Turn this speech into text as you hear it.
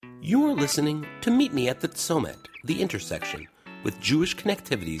You are listening to Meet Me at the Tzomet, the intersection, with Jewish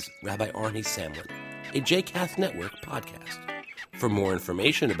Connectivity's Rabbi Arnie Samlin, a JCast Network podcast. For more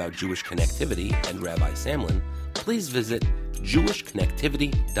information about Jewish Connectivity and Rabbi Samlin, please visit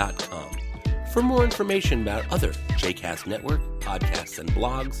jewishconnectivity.com. For more information about other JCast Network podcasts and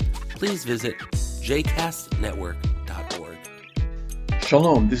blogs, please visit jcastnetwork.org.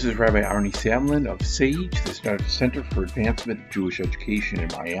 Shalom, this is Rabbi Arnie Samlin of SAGE, the Center for Advancement of Jewish Education in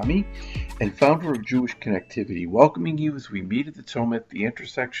Miami, and founder of Jewish Connectivity, welcoming you as we meet at the Tzomet, the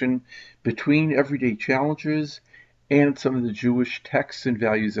intersection between everyday challenges and some of the Jewish texts and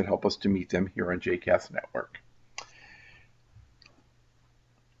values that help us to meet them here on JCast Network.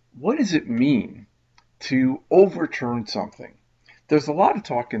 What does it mean to overturn something? There's a lot of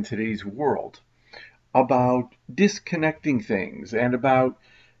talk in today's world about disconnecting things and about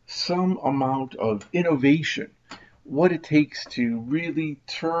some amount of innovation, what it takes to really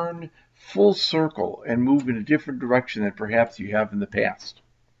turn full circle and move in a different direction than perhaps you have in the past.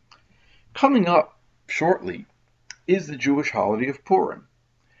 Coming up shortly is the Jewish holiday of Purim.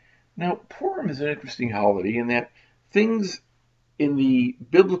 Now, Purim is an interesting holiday in that things in the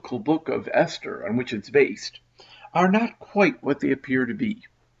biblical book of Esther, on which it's based, are not quite what they appear to be.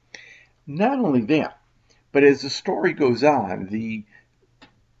 Not only that, but as the story goes on, the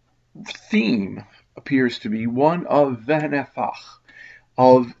theme appears to be one of v'henefach,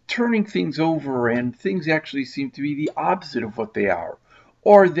 of turning things over, and things actually seem to be the opposite of what they are,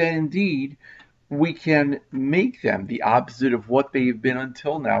 or that indeed we can make them the opposite of what they've been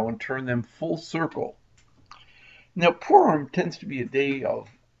until now and turn them full circle. Now, Purim tends to be a day of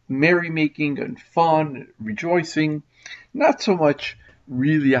merrymaking and fun, rejoicing, not so much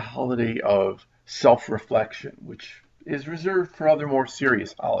really a holiday of self-reflection, which is reserved for other more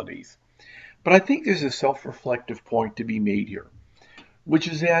serious holidays. But I think there's a self-reflective point to be made here, which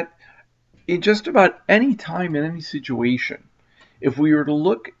is that in just about any time in any situation, if we were to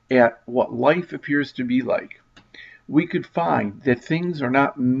look at what life appears to be like, we could find that things are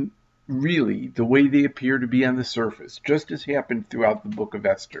not really the way they appear to be on the surface, just as happened throughout the book of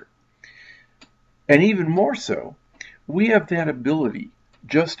Esther. And even more so, we have that ability,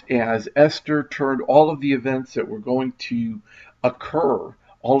 just as Esther turned all of the events that were going to occur,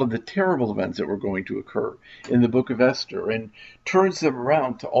 all of the terrible events that were going to occur in the book of Esther, and turns them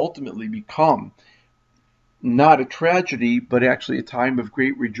around to ultimately become not a tragedy, but actually a time of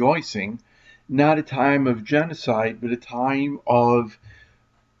great rejoicing, not a time of genocide, but a time of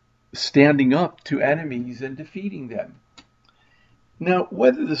standing up to enemies and defeating them. Now,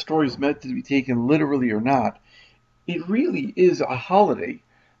 whether the story is meant to be taken literally or not, it really is a holiday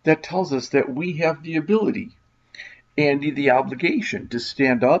that tells us that we have the ability and the obligation to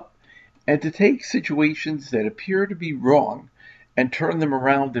stand up and to take situations that appear to be wrong and turn them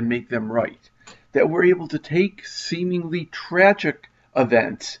around and make them right. That we're able to take seemingly tragic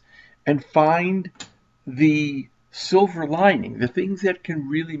events and find the silver lining, the things that can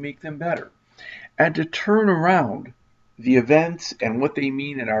really make them better, and to turn around the events and what they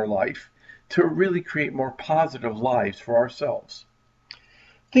mean in our life to really create more positive lives for ourselves.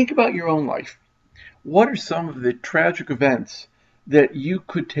 Think about your own life. What are some of the tragic events that you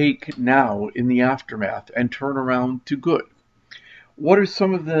could take now in the aftermath and turn around to good? What are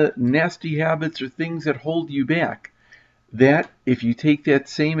some of the nasty habits or things that hold you back that, if you take that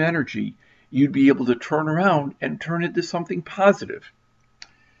same energy, you'd be able to turn around and turn it into something positive?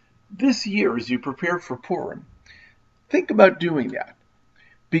 This year, as you prepare for Purim, think about doing that.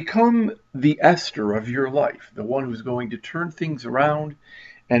 Become the Esther of your life, the one who's going to turn things around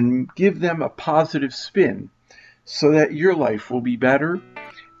and give them a positive spin so that your life will be better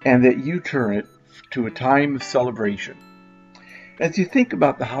and that you turn it to a time of celebration. As you think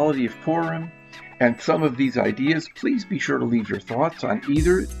about the holiday of Purim and some of these ideas, please be sure to leave your thoughts on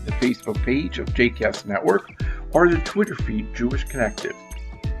either the Facebook page of JCast Network or the Twitter feed Jewish Connective.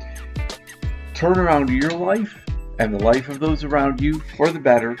 Turn around your life and the life of those around you for the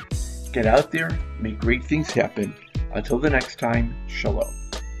better. Get out there, make great things happen. Until the next time, Shalom.